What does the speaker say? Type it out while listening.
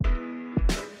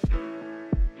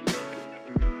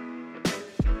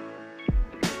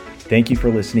Thank you for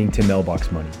listening to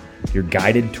Mailbox Money, your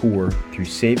guided tour through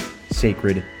safe,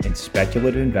 sacred, and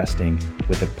speculative investing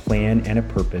with a plan and a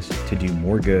purpose to do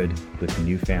more good with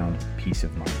newfound peace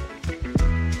of mind.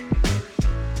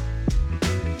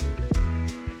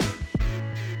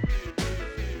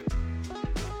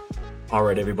 All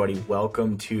right, everybody,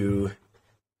 welcome to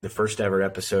the first ever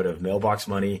episode of Mailbox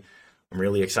Money. I'm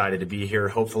really excited to be here.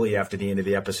 Hopefully, after the end of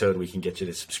the episode, we can get you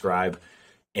to subscribe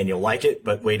and you'll like it,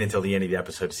 but wait until the end of the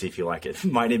episode to see if you like it.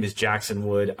 My name is Jackson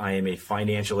Wood. I am a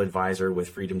financial advisor with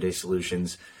Freedom Day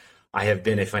Solutions. I have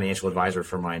been a financial advisor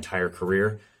for my entire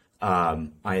career. I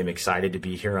am excited to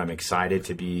be here. I'm excited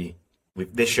to be,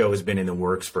 this show has been in the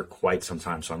works for quite some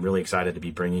time, so I'm really excited to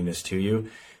be bringing this to you.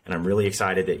 And I'm really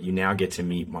excited that you now get to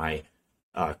meet my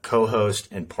co-host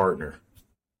and partner.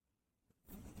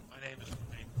 My name is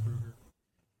Ryan Kruger,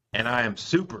 and I am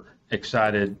super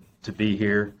excited to be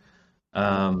here.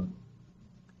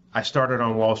 I started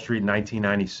on Wall Street in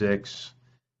 1996,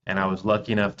 and I was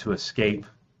lucky enough to escape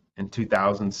in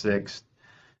 2006,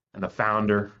 and the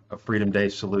founder of Freedom Day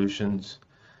Solutions,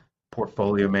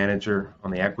 portfolio manager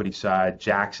on the equity side.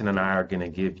 Jackson and I are going to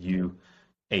give you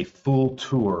a full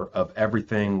tour of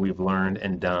everything we've learned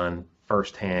and done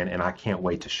firsthand, and I can't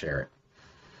wait to share it.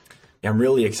 I'm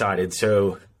really excited.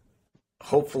 So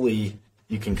hopefully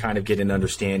you can kind of get an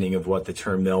understanding of what the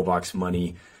term mailbox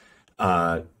money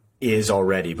is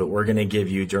already, but we're going to give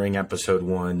you during episode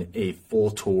 1 a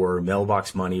full tour,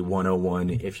 Mailbox Money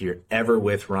 101. If you're ever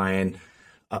with Ryan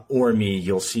or me,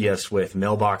 you'll see us with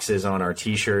mailboxes on our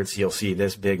t-shirts. You'll see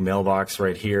this big mailbox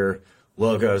right here,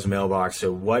 logos mailbox.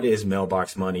 So what is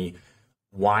Mailbox Money?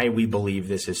 Why we believe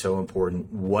this is so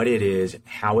important, what it is,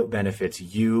 how it benefits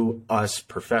you, us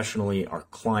professionally, our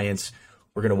clients.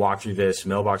 We're going to walk through this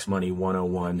Mailbox Money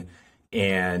 101,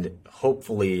 and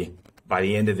hopefully by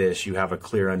the end of this, you have a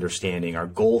clear understanding. Our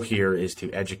goal here is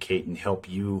to educate and help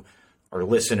you, our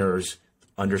listeners,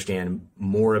 understand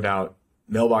more about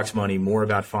Mailbox Money, more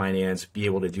about finance, be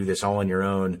able to do this all on your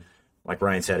own. Like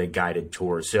Ryan said, a guided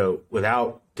tour. So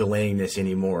without delaying this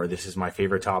anymore, this is my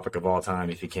favorite topic of all time,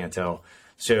 if you can't tell.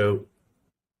 So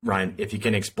Ryan, if you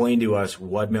can explain to us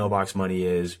what Mailbox Money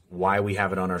is, why we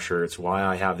have it on our shirts, why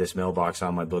I have this mailbox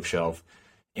on my bookshelf,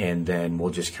 and then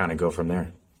we'll just kind of go from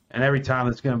there. And every time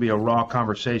it's going to be a raw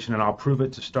conversation, and I'll prove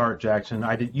it to start, Jackson.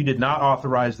 You did not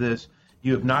authorize this.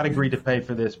 You have not agreed to pay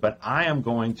for this, but I am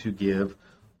going to give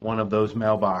one of those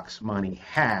Mailbox Money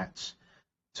hats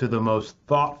to the most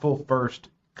thoughtful first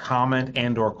comment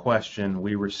and or question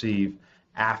we receive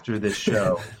after this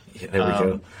show. Yeah, there we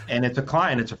go. And it's a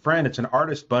client, it's a friend, it's an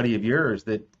artist buddy of yours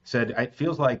that said, it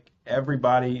feels like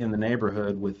everybody in the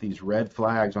neighborhood with these red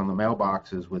flags on the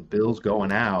mailboxes with bills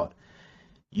going out.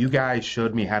 You guys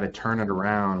showed me how to turn it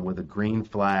around with a green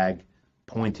flag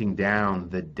pointing down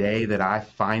the day that I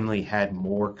finally had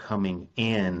more coming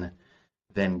in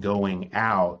than going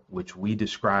out, which we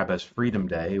describe as Freedom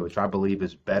Day, which I believe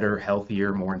is better,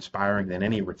 healthier, more inspiring than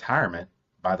any retirement,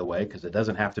 by the way, because it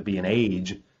doesn't have to be an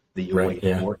age that you wait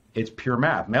for. It's pure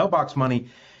math. Mailbox Money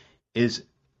is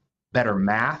better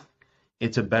math.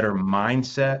 It's a better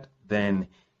mindset than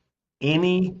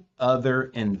any other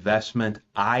investment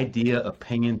idea,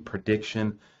 opinion,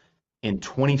 prediction in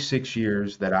 26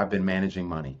 years that I've been managing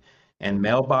money. And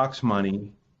Mailbox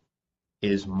Money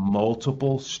is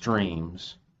multiple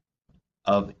streams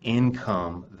of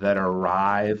income that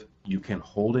arrive. You can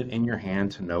hold it in your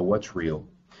hand to know what's real.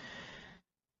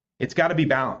 It's got to be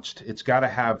balanced. It's got to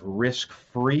have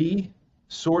risk-free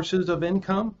sources of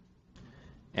income.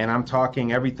 And I'm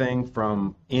talking everything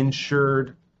from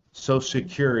insured Social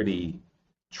Security,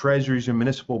 treasuries and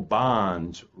municipal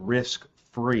bonds,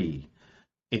 risk-free.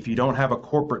 If you don't have a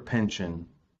corporate pension,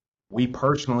 we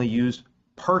personally use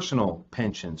personal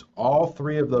pensions. All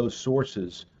three of those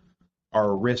sources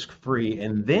are risk-free.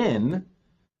 And then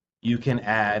you can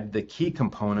add the key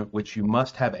component, which you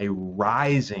must have a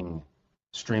rising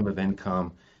stream of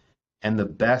income. And the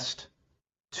best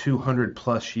 200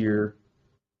 plus year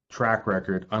track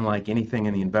record, unlike anything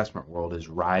in the investment world, is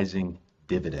rising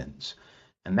dividends.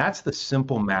 And that's the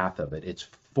simple math of it. It's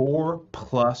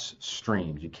 4+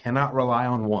 streams. You cannot rely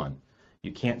on one.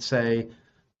 You can't say,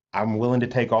 I'm willing to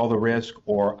take all the risk,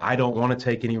 or I don't want to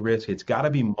take any risk. It's got to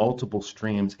be multiple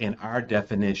streams in our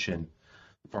definition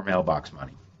for Mailbox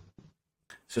Money.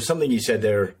 So something you said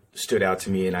there stood out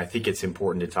to me, and I think it's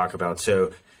important to talk about.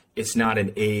 So it's not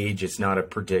an age, it's not a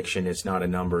prediction, it's not a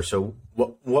number. So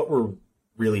what we're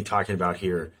really talking about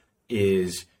here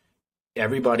is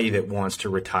everybody that wants to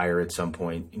retire at some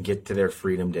point and get to their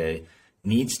Freedom Day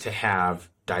needs to have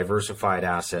diversified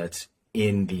assets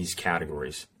in these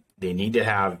categories. They need to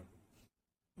have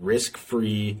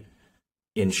risk-free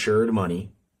insured money,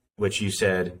 which you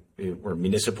said were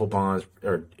municipal bonds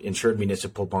or insured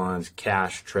municipal bonds,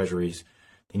 cash, treasuries.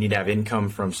 They need to have income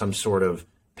from some sort of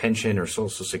pension or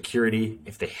Social Security.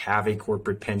 If they have a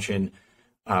corporate pension,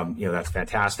 that's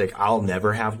fantastic. I'll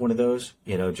never have one of those.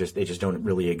 They just don't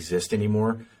really exist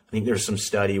anymore. I think there's some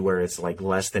study where it's like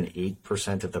less than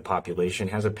 8% of the population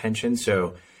has a pension.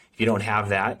 So if you don't have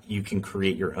that, you can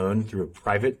create your own through a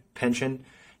private pension.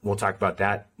 We'll talk about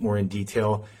that more in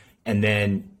detail. And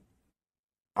then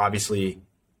obviously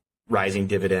rising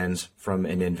dividends from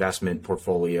an investment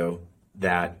portfolio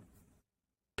that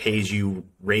pays you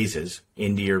raises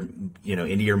into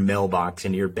your mailbox,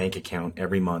 into your bank account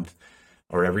every month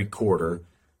or every quarter.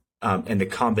 And the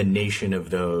combination of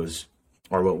those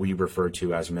are what we refer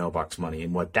to as mailbox money.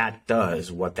 And what that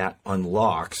does, what that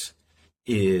unlocks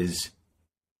is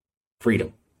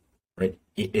freedom, right?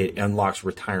 It unlocks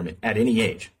retirement at any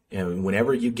age.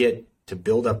 Whenever you get to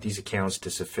build up these accounts to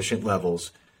sufficient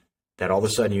levels, that all of a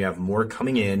sudden you have more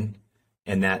coming in,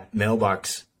 and that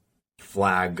mailbox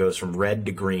flag goes from red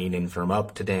to green and from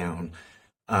up to down,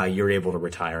 you're able to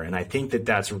retire. And I think that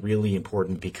that's really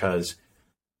important because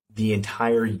the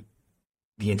entire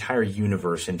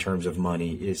universe in terms of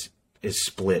money is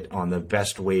split on the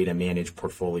best way to manage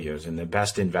portfolios and the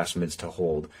best investments to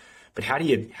hold. But how do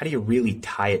you really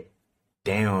tie it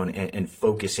down and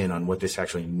focus in on what this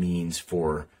actually means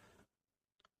for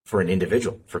an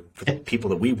individual, for the people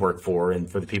that we work for, and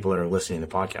for the people that are listening to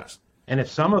the podcast? And if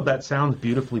some of that sounds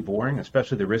beautifully boring,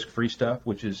 especially the risk-free stuff,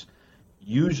 which is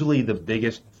usually the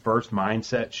biggest first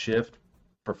mindset shift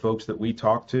for folks that we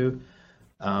talk to,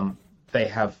 they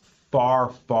have far,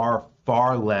 far,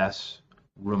 far less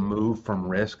removed from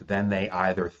risk than they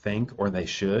either think or they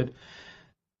should.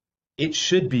 It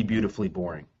should be beautifully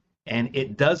boring. And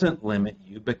it doesn't limit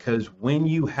you, because when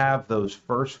you have those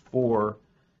first four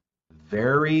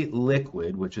very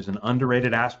liquid, which is an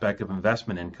underrated aspect of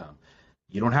investment income,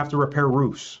 you don't have to repair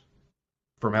roofs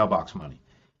for mailbox money.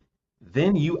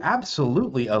 Then you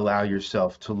absolutely allow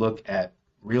yourself to look at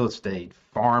real estate,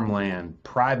 farmland,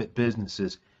 private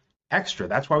businesses, extra.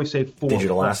 That's why we say four.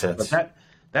 Digital assets. But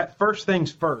that first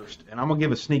things first, and I'm going to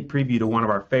give a sneak preview to one of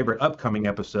our favorite upcoming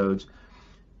episodes.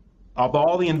 Of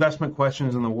all the investment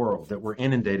questions in the world that we're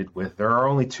inundated with, there are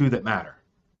only two that matter.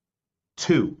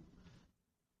 Two.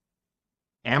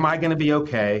 Am I going to be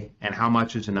okay, and how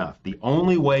much is enough? The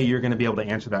only way you're going to be able to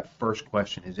answer that first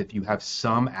question is if you have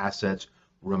some assets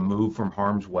removed from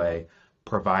harm's way,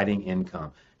 providing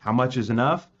income. How much is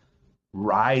enough?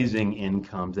 Rising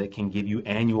incomes that can give you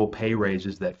annual pay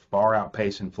raises that far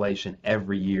outpace inflation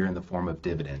every year in the form of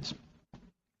dividends.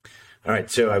 All right,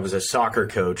 so I was a soccer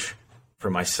coach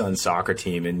for my son's soccer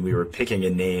team, and we were picking a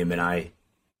name, and I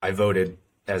voted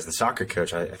as the soccer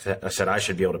coach. I said I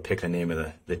should be able to pick the name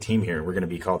of the team here. We're going to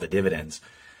be called the Dividends.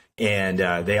 And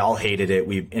they all hated it.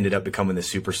 We ended up becoming the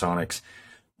Supersonics.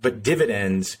 But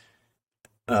dividends,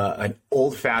 an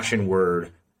old-fashioned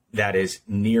word that is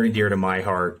near and dear to my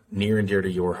heart, near and dear to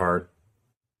your heart.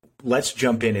 Let's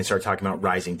jump in and start talking about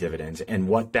rising dividends and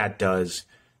what that does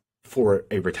for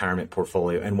a retirement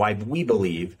portfolio, and why we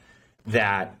believe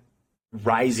that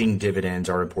rising dividends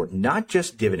are important. Not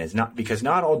just dividends, because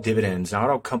not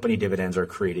all company dividends are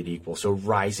created equal. So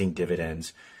rising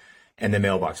dividends and the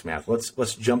mailbox math.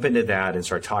 Let's jump into that and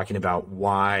start talking about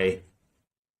why.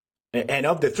 And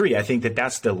of the three, I think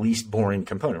that's the least boring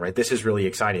component, right? This is really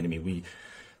exciting to me. We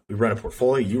run a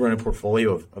portfolio. You run a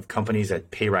portfolio of companies that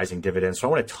pay rising dividends. So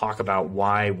I want to talk about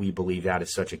why we believe that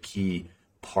is such a key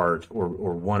part or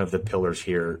one of the pillars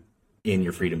here in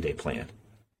your Freedom Day plan.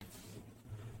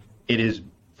 It is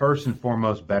first and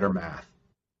foremost better math.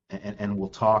 And we'll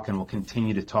talk, and we'll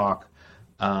continue to talk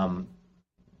and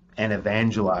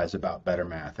evangelize about better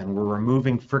math. And we're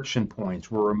removing friction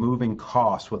points. We're removing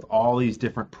costs with all these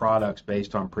different products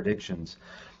based on predictions.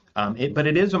 But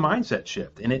it is a mindset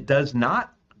shift, and it does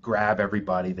not grab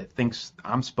everybody that thinks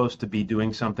I'm supposed to be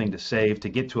doing something to save to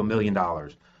get to $1 million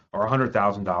or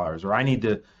 $100,000, or I need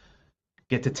to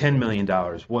get to $10 million.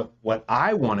 What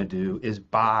I want to do is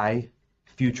buy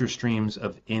future streams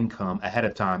of income ahead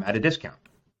of time at a discount.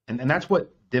 And that's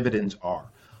what dividends are.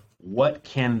 What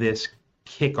can this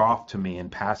kick off to me in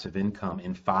passive income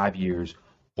in 5 years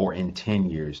or in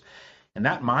 10 years? And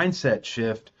that mindset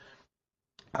shift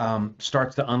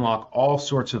starts to unlock all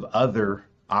sorts of other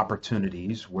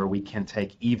opportunities where we can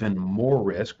take even more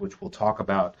risk, which we'll talk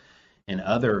about in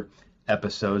other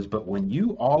episodes. But when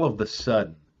you all of a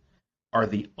sudden are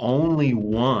the only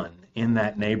one in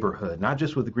that neighborhood, not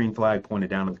just with the green flag pointed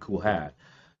down in the cool hat,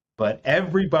 but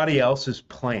everybody else's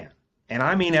plan, and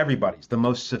I mean everybody's, the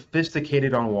most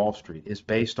sophisticated on Wall Street, is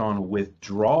based on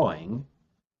withdrawing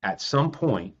at some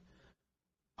point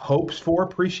hopes for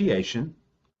appreciation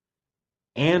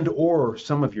and or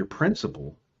some of your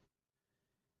principal,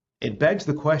 it begs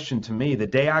the question to me, the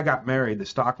day I got married, the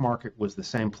stock market was the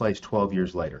same place 12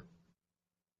 years later.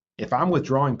 If I'm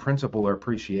withdrawing principal or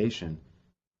appreciation,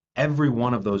 every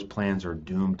one of those plans are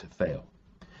doomed to fail.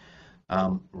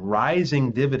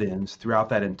 Rising dividends throughout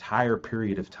that entire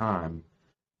period of time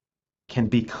can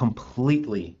be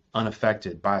completely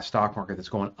unaffected by a stock market that's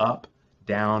going up,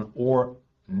 down, or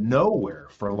nowhere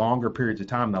for longer periods of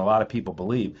time than a lot of people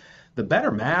believe. The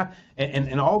better math,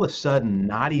 and all of a sudden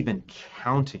not even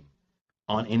counting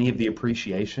on any of the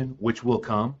appreciation, which will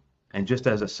come. And just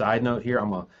as a side note here, I'm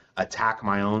going to attack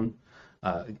my own,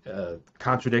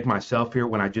 contradict myself here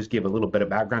when I just give a little bit of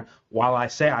background. While I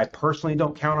say I personally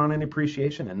don't count on any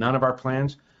appreciation, and none of our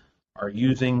plans are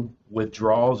using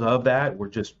withdrawals of that, we're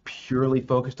just purely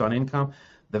focused on income.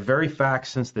 The very fact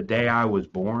since the day I was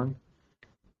born,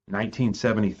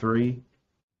 1973,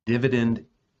 dividend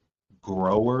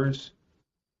growers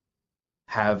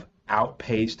have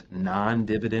outpaced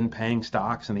non-dividend paying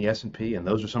stocks in the S&P, and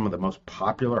those are some of the most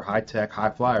popular high-tech,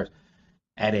 high flyers,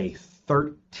 at a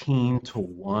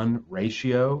 13-to-1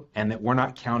 ratio, and that we're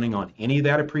not counting on any of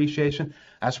that appreciation.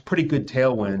 That's a pretty good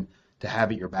tailwind to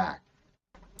have at your back.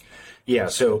 Yeah,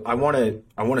 so I want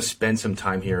to spend some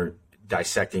time here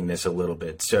dissecting this a little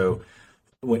bit. So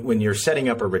when you're setting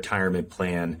up a retirement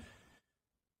plan,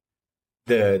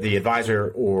 the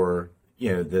advisor or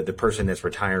the person that's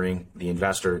retiring, the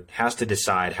investor, has to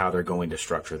decide how they're going to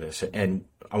structure this. And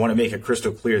I want to make it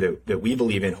crystal clear that we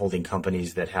believe in holding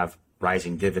companies that have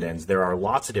rising dividends. There are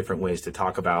lots of different ways to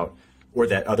talk about, or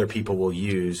that other people will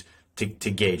use to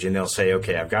gauge. And they'll say,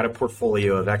 okay, I've got a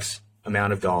portfolio of X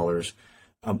amount of dollars.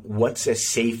 What's a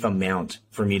safe amount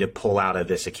for me to pull out of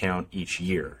this account each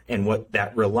year? And what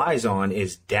that relies on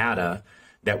is data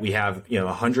that we have,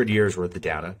 100 years worth of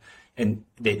data. And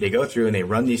they go through and they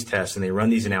run these tests and they run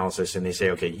these analysis and they say,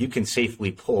 okay, you can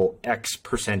safely pull X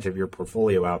percent of your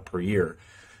portfolio out per year.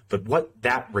 But what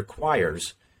that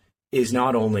requires is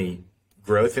not only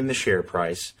growth in the share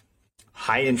price,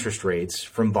 high interest rates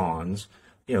from bonds,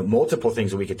 multiple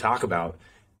things that we could talk about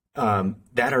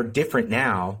that are different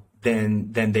now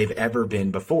than they've ever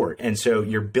been before. And so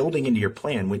you're building into your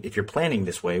plan, if you're planning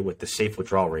this way with the safe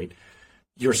withdrawal rate,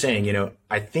 you're saying,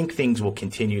 I think things will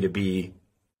continue to be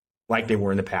like they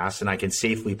were in the past, and I can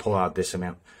safely pull out this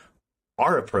amount.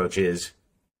 Our approach is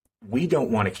we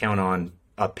don't want to count on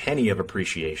a penny of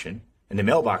appreciation. And the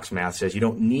mailbox math says you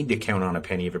don't need to count on a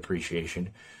penny of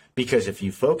appreciation, because if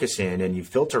you focus in and you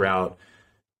filter out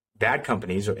bad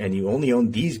companies and you only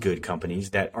own these good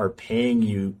companies that are paying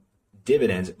you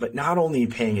dividends, but not only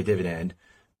paying a dividend,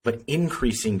 but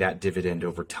increasing that dividend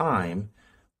over time,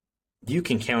 you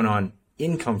can count on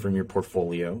income from your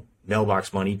portfolio,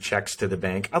 mailbox money, checks to the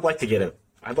bank. I'd like to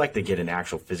get an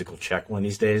actual physical check one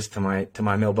these days to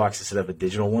my mailbox instead of a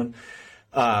digital one.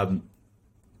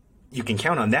 You can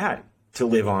count on that to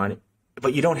live on,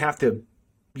 but you don't have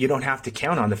to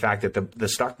count on the fact that the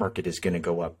stock market is going to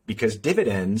go up, because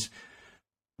dividends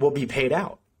will be paid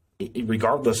out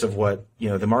regardless of what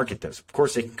the market does. Of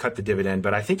course, they can cut the dividend,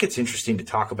 but I think it's interesting to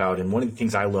talk about. And one of the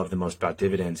things I love the most about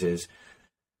dividends is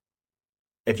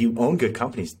if you own good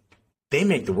companies, they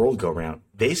make the world go round.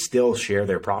 They still share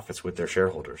their profits with their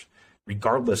shareholders,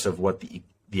 regardless of what the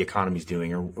economy's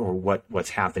doing or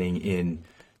what's happening in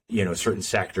certain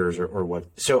sectors or what.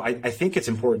 So I think it's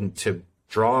important to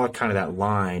draw kind of that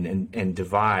line and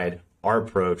divide our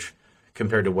approach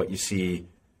compared to what you see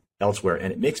elsewhere.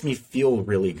 And it makes me feel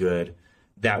really good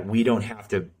that we don't have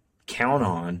to count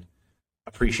on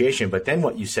appreciation. But then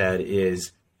what you said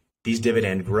is these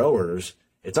dividend growers,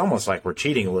 it's almost like we're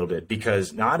cheating a little bit,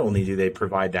 because not only do they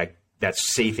provide that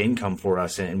safe income for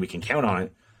us and we can count on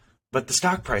it, but the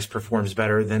stock price performs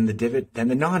better than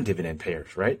the non-dividend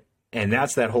payers, right? And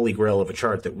that's that holy grail of a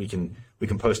chart that we can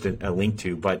post a link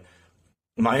to. But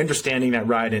am I understanding that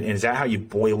right? And is that how you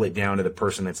boil it down to the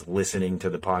person that's listening to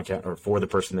the podcast, or for the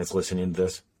person that's listening to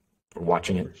this or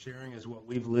watching it? What we're sharing is what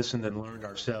we've listened and learned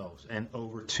ourselves. And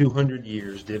over 200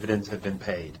 years, dividends have been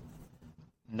paid.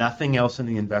 Nothing else in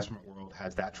the investment world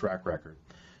has that track record.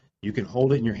 You can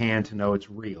hold it in your hand to know it's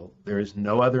real. There is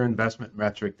no other investment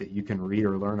metric that you can read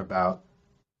or learn about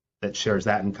that shares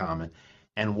that in common.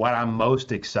 And what I'm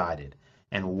most excited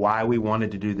and why we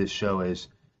wanted to do this show is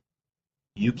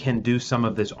you can do some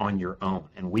of this on your own.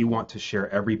 And we want to share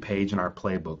every page in our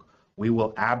playbook. We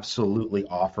will absolutely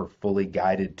offer fully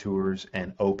guided tours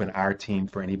and open our team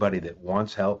for anybody that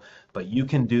wants help. But you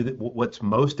can do that. What's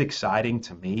most exciting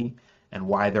to me, and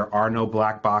why there are no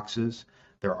black boxes,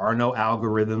 There are no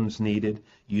algorithms needed.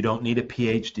 You don't need a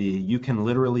PhD. You can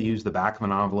literally use the back of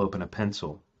an envelope and a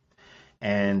pencil.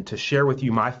 And to share with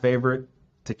you my favorite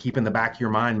to keep in the back of your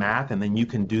mind math, and then you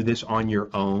can do this on your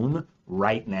own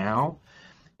right now,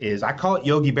 is I call it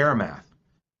Yogi Berra math.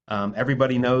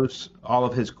 Everybody knows all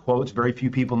of his quotes. Very few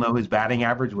people know his batting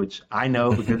average, which I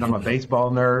know because I'm a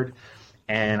baseball nerd.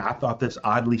 And I thought this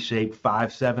oddly shaped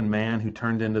 5'7" man who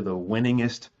turned into the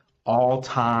winningest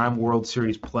all-time World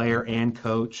Series player and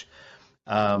coach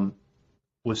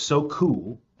was so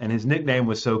cool. And his nickname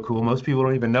was so cool. Most people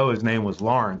don't even know his name was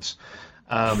Lawrence.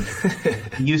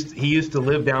 He used to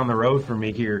live down the road from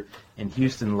me here in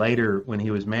Houston later when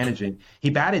he was managing. He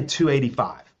batted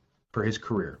 .285 for his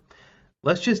career.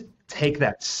 Let's just take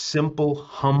that simple,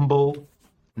 humble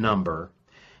number,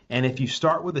 and if you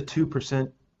start with a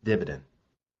 2% dividend,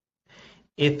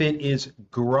 if it is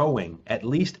growing at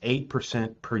least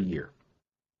 8% per year,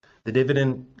 the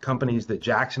dividend companies that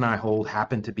Jackson and I hold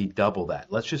happen to be double that.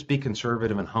 Let's just be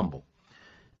conservative and humble.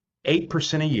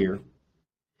 8% a year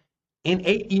in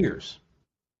 8 years,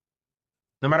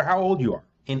 no matter how old you are,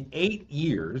 in 8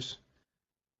 years,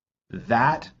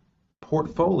 that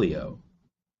portfolio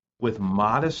with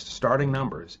modest starting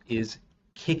numbers is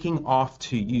kicking off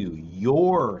to you.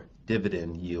 Your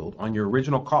dividend yield on your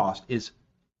original cost is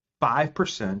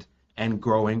 5% and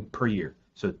growing per year.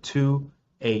 So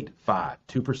 285,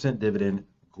 2% dividend,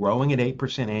 growing at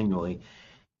 8% annually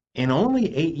in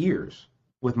only 8 years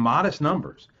with modest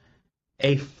numbers.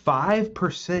 A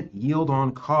 5% yield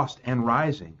on cost and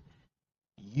rising.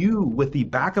 You, with the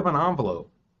back of an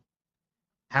envelope,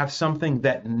 have something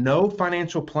that no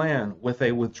financial plan with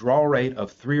a withdrawal rate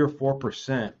of 3 or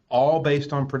 4%, all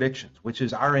based on predictions, which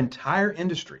is our entire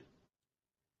industry.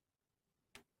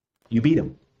 You beat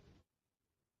them.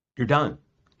 You're done.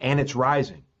 And it's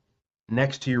rising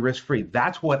next to your risk-free.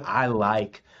 That's what I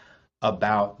like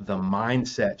about the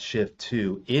mindset shift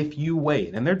too. If you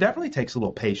wait, and there definitely takes a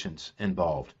little patience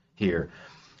involved here,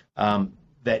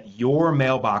 that your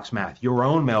mailbox math, your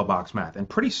own mailbox math, and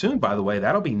pretty soon, by the way,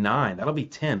 that'll be 9, that'll be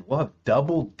 10. We'll have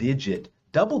double digit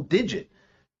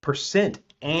 %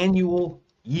 annual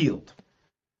yield.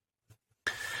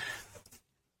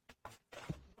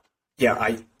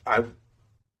 Yeah,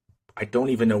 I don't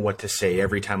even know what to say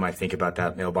every time I think about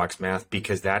that mailbox math,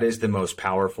 because that is the most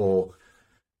powerful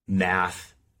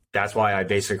math. That's why I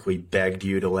basically begged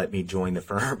you to let me join the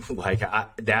firm.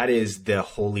 That is the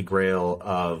holy grail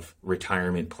of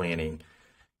retirement planning.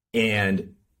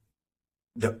 And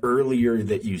the earlier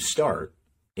that you start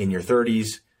in your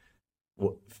 30s,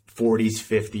 40s,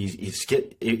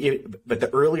 50s, but the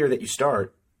earlier that you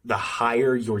start, the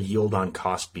higher your yield on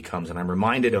cost becomes. And I'm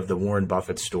reminded of the Warren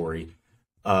Buffett story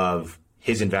of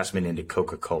his investment into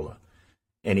Coca-Cola.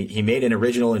 And he made an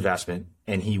original investment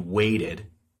and he waited.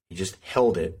 He just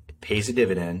held it, pays a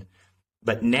dividend.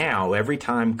 But now every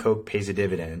time Coke pays a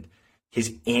dividend,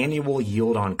 his annual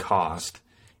yield on cost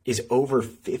is over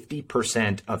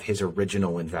 50% of his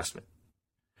original investment.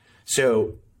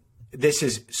 So this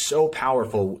is so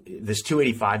powerful. This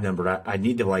 285 number, I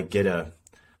need to get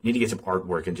some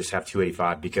artwork and just have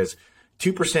 285, because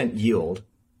 2% yield,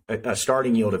 a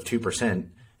starting yield of 2%,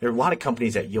 there are a lot of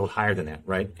companies that yield higher than that,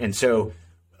 right? And so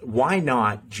why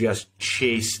not just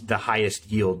chase the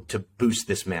highest yield to boost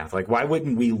this math? Why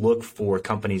wouldn't we look for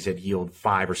companies that yield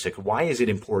 5 or 6? Why is it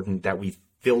important that we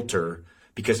filter?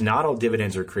 Because not all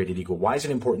dividends are created equal. Why is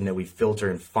it important that we filter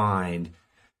and find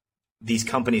these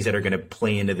companies that are going to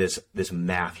play into this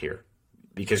math here?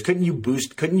 Because couldn't you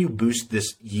boost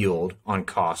this yield on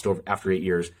cost after 8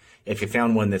 years if you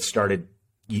found one that started,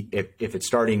 if its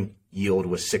starting yield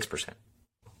was 6%?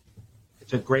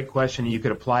 It's a great question. You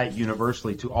could apply it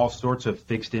universally to all sorts of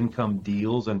fixed income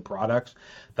deals and products.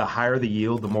 The higher the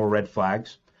yield, the more red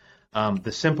flags.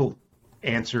 The simple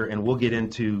answer, and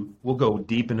we'll go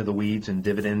deep into the weeds and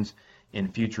dividends in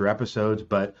future episodes,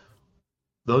 but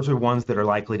those are ones that are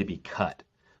likely to be cut.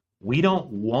 We don't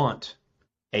want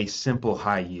a simple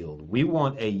high yield. We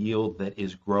want a yield that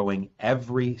is growing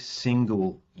every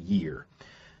single year.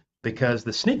 Because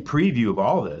the sneak preview of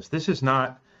all this is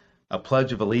not a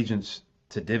pledge of allegiance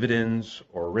to dividends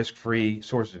or risk-free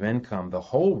sources of income. The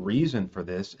whole reason for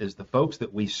this is the folks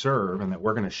that we serve and that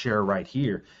we're going to share right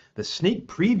here. The sneak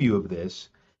preview of this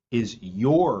is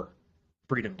your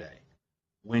Freedom Day.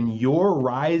 When your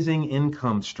rising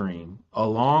income stream,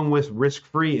 along with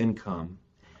risk-free income,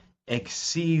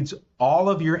 exceeds all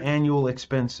of your annual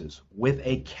expenses with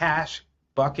a cash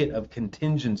bucket of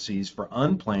contingencies for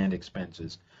unplanned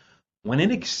expenses, when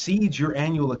it exceeds your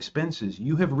annual expenses,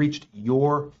 you have reached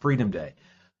your Freedom Day,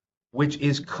 which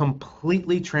is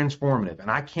completely transformative. And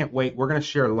I can't wait. We're going to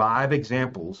share live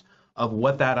examples of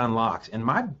what that unlocks. And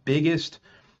I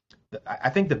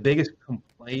think the biggest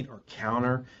complaint or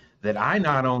counter that I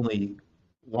not only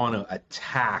want to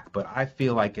attack, but I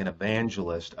feel like an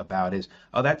evangelist about is,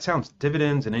 oh, that sounds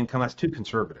dividends and income, that's too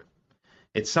conservative.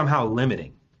 It's somehow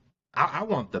limiting. I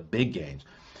want the big gains.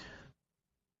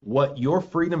 What your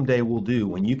Freedom Day will do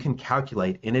when you can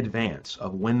calculate in advance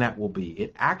of when that will be,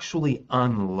 it actually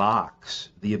unlocks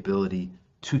the ability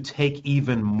to take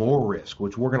even more risk,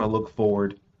 which we're going to look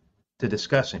forward to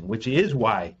discussing, which is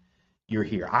why you're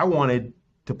here. I wanted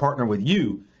to partner with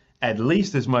you at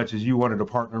least as much as you wanted to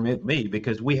partner with me,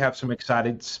 because we have some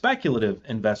exciting speculative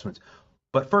investments.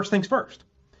 But first things first.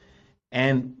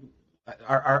 And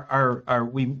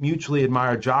we mutually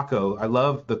admire Jocko. I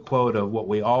love the quote of what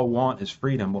we all want is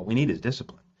freedom. What we need is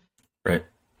discipline. Right.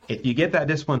 If you get that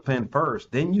discipline plan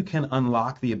first, then you can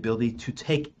unlock the ability to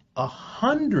take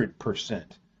 100%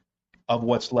 of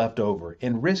what's left over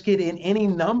and risk it in any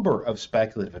number of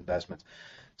speculative investments.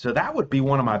 So that would be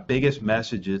one of my biggest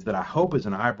messages that I hope is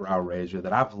an eyebrow raiser,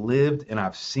 that I've lived and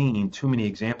I've seen too many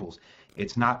examples.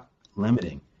 It's not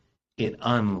limiting. It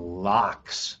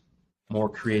unlocks more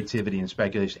creativity and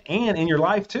speculation, and in your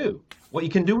life too, what you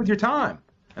can do with your time.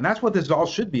 And that's what this all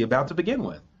should be about to begin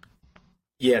with.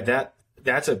 Yeah,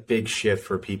 that's a big shift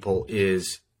for people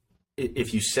is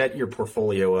if you set your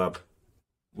portfolio up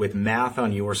with math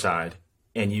on your side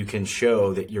and you can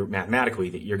show that you're mathematically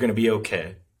that you're going to be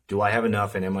okay. Do I have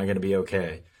enough and am I going to be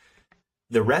okay?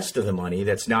 The rest of the money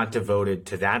that's not devoted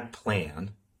to that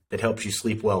plan that helps you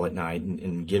sleep well at night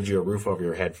and gives you a roof over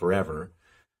your head forever,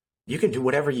 you can do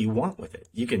whatever you want with it.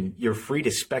 You're free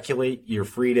to speculate. You're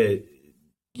free to,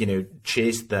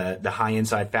 chase the high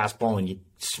inside fastball and you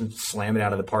slam it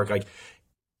out of the park. Like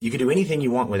you can do anything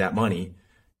you want with that money.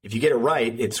 If you get it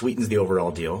right, it sweetens the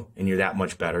overall deal and you're that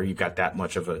much better. You've got that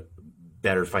much of a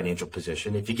better financial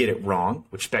position. If you get it wrong,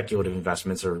 which speculative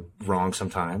investments are wrong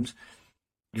sometimes,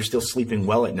 you're still sleeping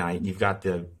well at night and you've got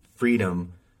the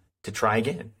freedom to try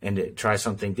again and to try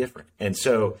something different. And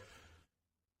so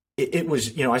it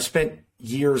was, I spent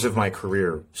years of my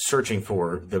career searching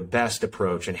for the best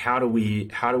approach and how do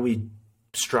we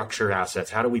structure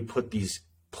assets? How do we put these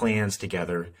plans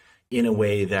together in a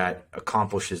way that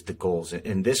accomplishes the goals?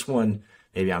 And this one,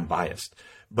 maybe I'm biased,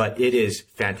 but it is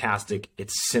fantastic.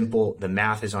 It's simple. The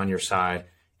math is on your side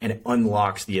and it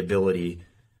unlocks the ability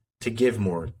to give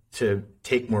more, to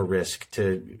take more risk,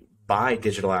 to buy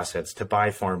digital assets, to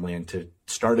buy farmland, to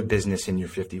start a business in your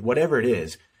 50s, whatever it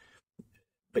is.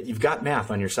 But you've got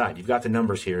math on your side. You've got the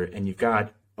numbers here and you've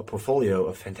got a portfolio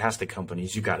of fantastic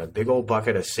companies. You've got a big old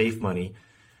bucket of safe money.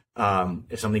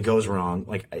 If something goes wrong,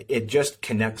 like it just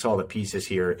connects all the pieces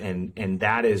here. And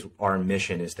that is our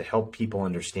mission, is to help people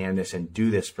understand this and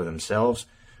do this for themselves.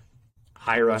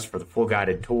 Hire us for the full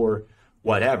guided tour,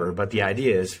 whatever. But the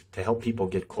idea is to help people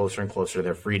get closer and closer to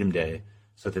their Freedom Day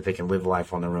so that they can live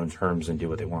life on their own terms and do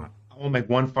what they want. I will make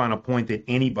one final point that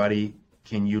anybody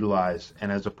can utilize.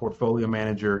 And as a portfolio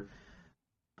manager,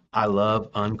 I love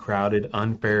uncrowded,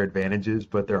 unfair advantages,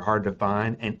 but they're hard to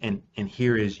find. And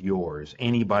here is yours.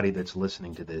 Anybody that's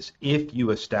listening to this, if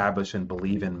you establish and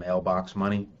believe in mailbox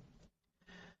money,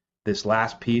 this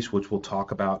last piece, which we'll talk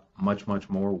about much, much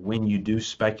more, when you do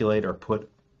speculate or put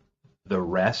the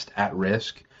rest at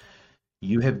risk,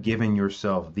 you have given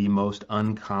yourself the most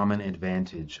uncommon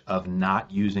advantage of not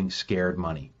using scared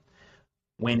money.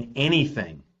 When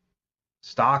anything,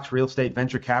 stocks, real estate,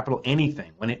 venture capital,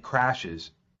 anything, when it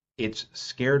crashes, it's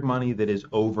scared money that is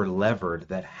over levered,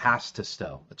 that has to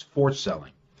sell. It's forced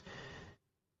selling.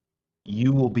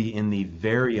 You will be in the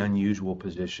very unusual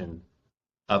position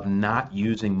of not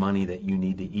using money that you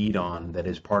need to eat on that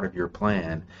is part of your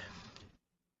plan.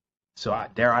 So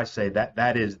dare I say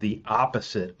that is the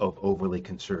opposite of overly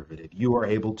conservative. You are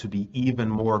able to be even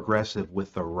more aggressive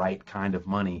with the right kind of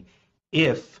money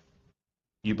if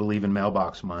you believe in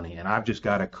mailbox money. And I've just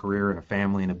got a career and a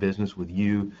family and a business with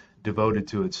you devoted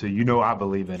to it. So I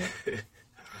believe in it.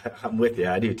 I'm with you.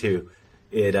 I do too.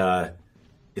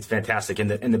 It's fantastic. And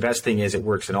the best thing is it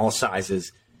works in all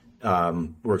sizes,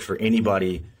 works for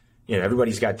anybody.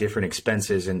 Everybody's got different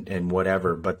expenses and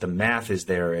whatever, but the math is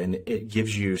there and it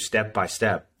gives you step by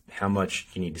step how much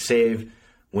you need to save,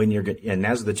 when you're good. And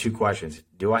those are the two questions.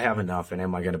 Do I have enough and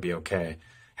am I going to be okay?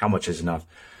 How much is enough?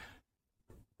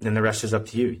 Then the rest is up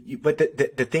to you. But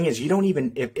the thing is, you don't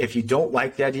even, if you don't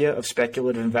like the idea of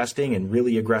speculative investing and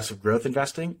really aggressive growth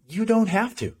investing, you don't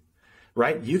have to,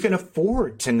 right? You can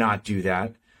afford to not do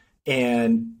that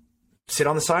and sit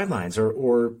on the sidelines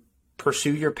or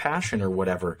pursue your passion or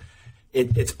whatever.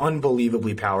 It's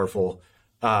unbelievably powerful.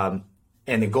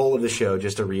 And the goal of the show,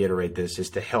 just to reiterate this, is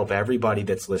to help everybody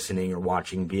that's listening or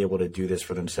watching be able to do this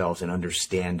for themselves and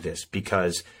understand this,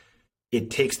 because it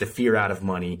takes the fear out of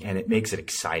money and it makes it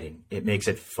exciting. It makes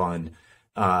it fun.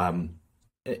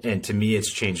 And to me,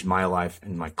 it's changed my life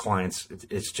and my clients.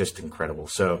 It's just incredible.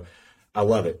 So I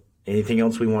love it. Anything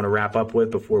else we want to wrap up with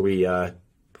before we end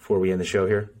the show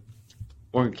here?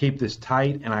 We're going to keep this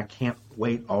tight, and I can't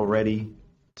wait already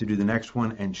to do the next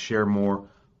one and share more.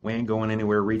 We ain't going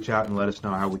anywhere. Reach out and let us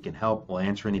know how we can help. We'll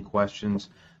answer any questions.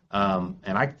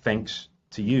 And thanks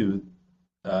to you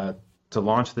to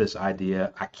launch this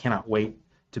idea. I cannot wait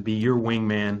to be your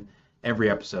wingman every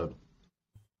episode.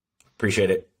 Appreciate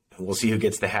it. We'll see who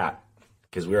gets the hat,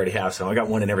 because we already have some. I got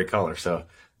one in every color, so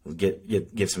we'll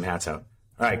get some hats out.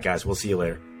 All right, guys, we'll see you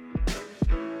later.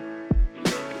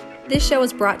 This show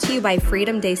is brought to you by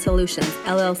Freedom Day Solutions,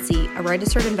 LLC, a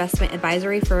registered investment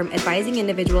advisory firm advising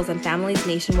individuals and families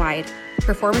nationwide.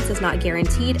 Performance is not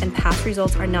guaranteed, and past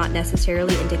results are not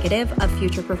necessarily indicative of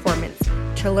future performance.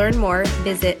 To learn more,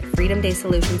 visit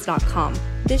freedomdaysolutions.com.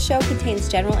 This show contains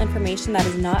general information that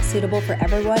is not suitable for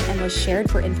everyone and was shared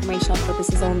for informational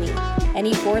purposes only.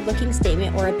 Any forward-looking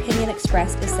statement or opinion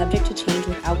expressed is subject to change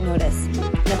without notice.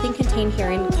 Nothing contained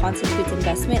herein constitutes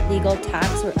investment, legal,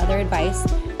 tax, or other advice,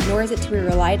 nor is it to be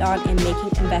relied on in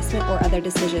making investment or other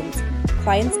decisions.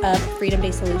 Clients of Freedom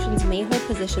Day Solutions may hold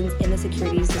positions in the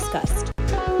securities discussed.